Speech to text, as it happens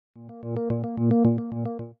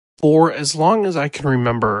For as long as I can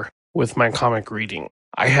remember with my comic reading,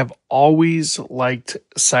 I have always liked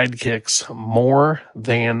sidekicks more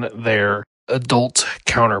than their adult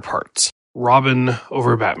counterparts. Robin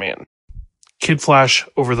over Batman, Kid Flash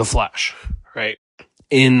over the Flash, right?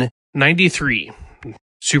 In 93,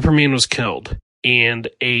 Superman was killed and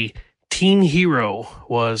a teen hero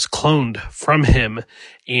was cloned from him.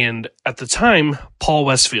 And at the time, Paul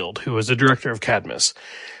Westfield, who was the director of Cadmus.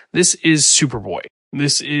 This is Superboy.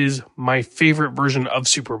 This is my favorite version of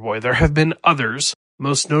Superboy. There have been others,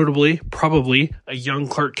 most notably, probably a young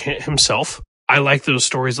Clark Kent himself. I like those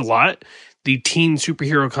stories a lot. The teen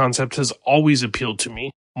superhero concept has always appealed to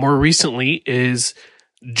me. More recently is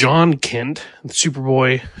John Kent,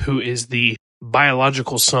 Superboy, who is the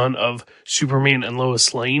biological son of Superman and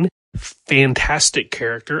Lois Lane. Fantastic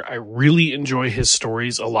character. I really enjoy his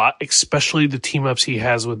stories a lot, especially the team-ups he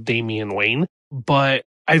has with Damian Wayne. But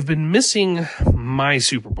I've been missing my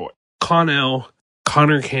Superboy. Con-El,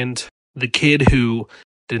 Connor Kent, the kid who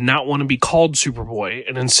did not want to be called Superboy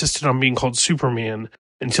and insisted on being called Superman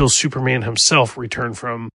until Superman himself returned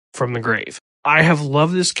from the grave. I have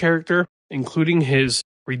loved this character, including his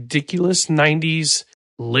ridiculous 90s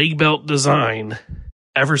leg belt design,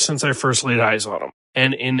 ever since I first laid eyes on him.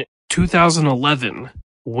 And in 2011,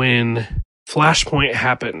 when Flashpoint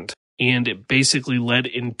happened, and it basically led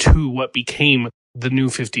into what became the New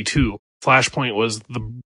 52. Flashpoint was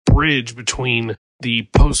the bridge between the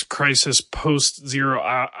post-crisis, post-Zero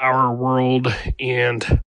Hour world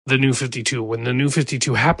and the New 52. When the New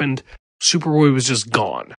 52 happened, Superboy was just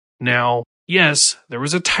gone. Now, yes, there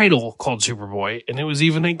was a title called Superboy, and it was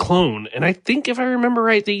even a clone. And I think, if I remember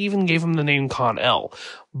right, they even gave him the name Con-El.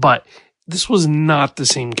 But this was not the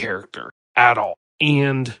same character at all.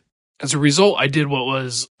 And as a result, I did what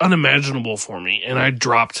was unimaginable for me, and I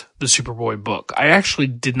dropped the Superboy book. I actually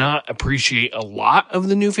did not appreciate a lot of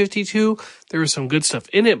the New 52. There was some good stuff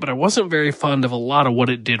in it, but I wasn't very fond of a lot of what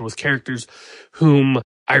it did with characters whom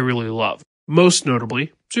I really love. Most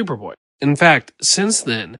notably, Superboy. In fact, since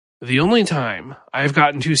then, the only time I've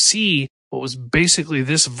gotten to see what was basically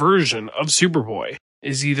this version of Superboy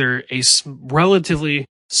is either a relatively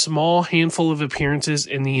small handful of appearances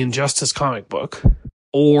in the Injustice comic book,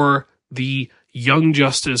 or the Young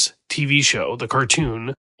Justice TV show, the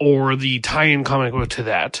cartoon, or the tie-in comic book to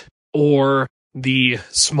that, or the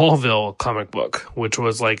Smallville comic book, which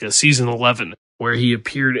was like a season 11 where he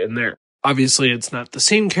appeared in there. Obviously, it's not the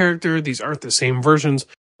same character. These aren't the same versions,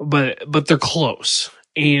 but they're close.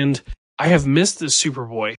 And I have missed this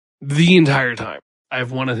Superboy the entire time.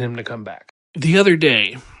 I've wanted him to come back. The other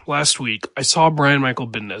day, last week, I saw Brian Michael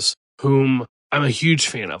Bendis, whom I'm a huge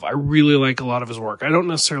fan of. I really like a lot of his work. I don't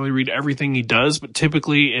necessarily read everything he does, but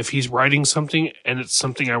typically if he's writing something and it's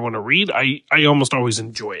something I want to read, I almost always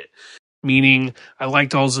enjoy it. Meaning, I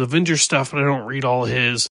liked all his Avengers stuff, but I don't read all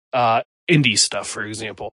his indie stuff, for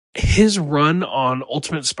example. His run on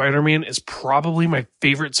Ultimate Spider-Man is probably my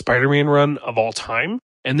favorite Spider-Man run of all time.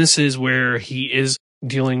 And this is where he is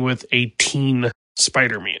dealing with a teen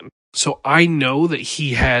Spider-Man. So I know that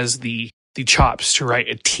he has the chops to write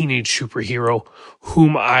a teenage superhero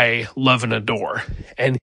whom I love and adore.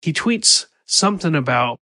 And he tweets something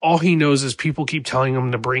about all he knows is people keep telling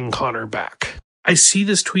him to bring Connor back. I see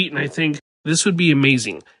this tweet and I think this would be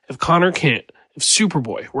amazing if Connor Kent, if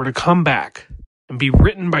Superboy were to come back and be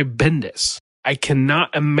written by Bendis. I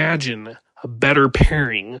cannot imagine a better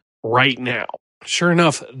pairing right now. Sure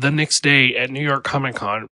enough, the next day at New York Comic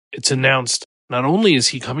Con, it's announced not only is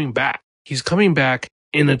he coming back, he's coming back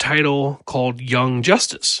in a title called Young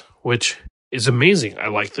Justice, which is amazing. I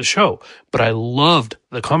like the show, but I loved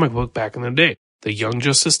the comic book back in the day. The Young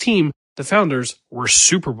Justice team, the founders, were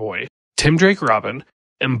Superboy, Tim Drake Robin,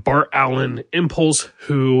 and Bart Allen Impulse,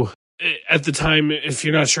 who at the time, if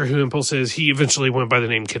you're not sure who Impulse is, he eventually went by the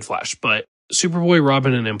name Kid Flash, but Superboy,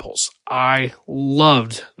 Robin, and Impulse. I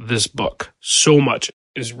loved this book so much.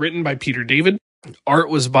 It was written by Peter David. Art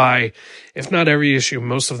was by, if not every issue,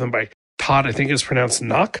 most of them by Todd, I think it's pronounced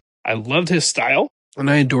Knock. I loved his style, and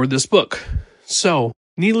I adored this book. So,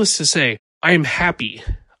 needless to say, I am happy.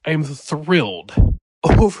 I am thrilled,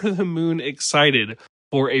 over the moon excited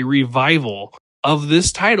for a revival of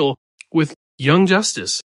this title with Young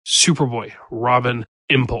Justice, Superboy, Robin,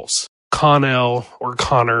 Impulse, Con-El or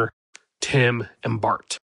Connor, Tim, and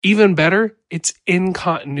Bart. Even better, it's in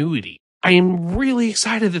continuity. I am really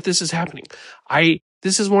excited that this is happening.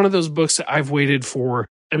 This is one of those books that I've waited for,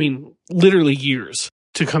 literally years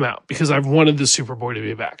to come out because I've wanted the Superboy to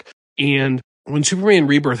be back. And when Superman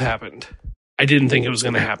Rebirth happened, I didn't think it was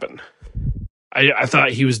going to happen. I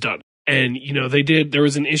thought he was done. And, there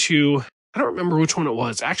was an issue I don't remember which one it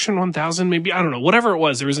was. Action 1000, maybe? I don't know. Whatever it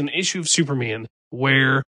was, there was an issue of Superman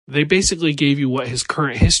where they basically gave you what his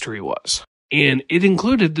current history was. And it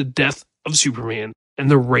included the death of Superman and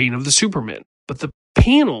the reign of the Supermen. But the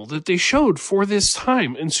panel that they showed for this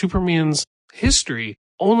time in Superman's history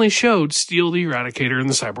only showed Steel the Eradicator and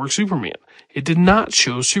the Cyborg Superman. It did not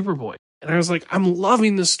show Superboy. And I was like, I'm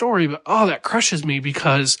loving this story, but that crushes me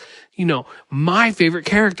because, my favorite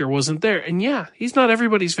character wasn't there. And yeah, he's not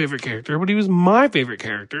everybody's favorite character, but he was my favorite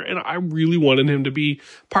character. And I really wanted him to be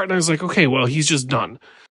part. And I was like, okay, well, he's just done.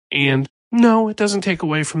 And no, it doesn't take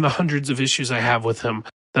away from the hundreds of issues I have with him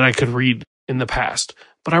that I could read in the past.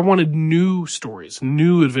 But I wanted new stories,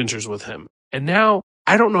 new adventures with him. And now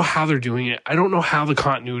I don't know how they're doing it. I don't know how the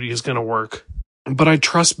continuity is going to work, but I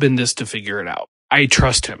trust Bendis to figure it out. I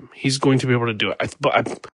trust him. He's going to be able to do it.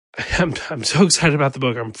 But I'm so excited about the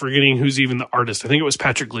book. I'm forgetting who's even the artist. I think it was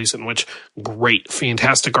Patrick Gleason, which great,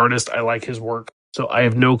 fantastic artist. I like his work. So I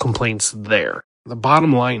have no complaints there. The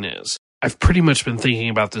bottom line is I've pretty much been thinking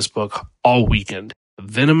about this book all weekend.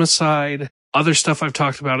 Venom aside, other stuff I've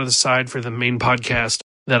talked about aside for the main podcast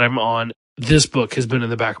that I'm on, this book has been in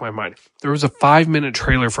the back of my mind. There was a 5-minute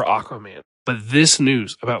trailer for Aquaman, but this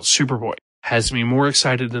news about Superboy has me more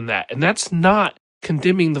excited than that. And that's not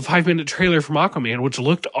condemning the 5-minute trailer from Aquaman, which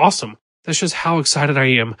looked awesome. That's just how excited I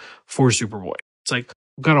am for Superboy. It's like,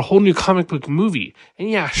 we've got a whole new comic book movie. And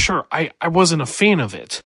yeah, sure, I wasn't a fan of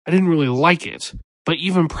it. I didn't really like it. But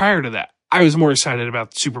even prior to that, I was more excited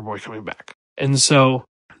about Superboy coming back. And so,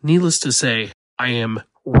 needless to say, I am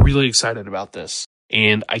really excited about this.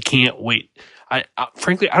 And I can't wait.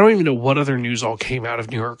 Frankly, I don't even know what other news all came out of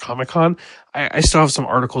New York Comic Con. I still have some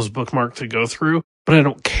articles bookmarked to go through, but I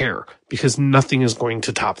don't care because nothing is going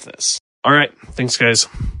to top this. All right. Thanks, guys.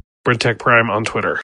 BrentTech Prime on Twitter.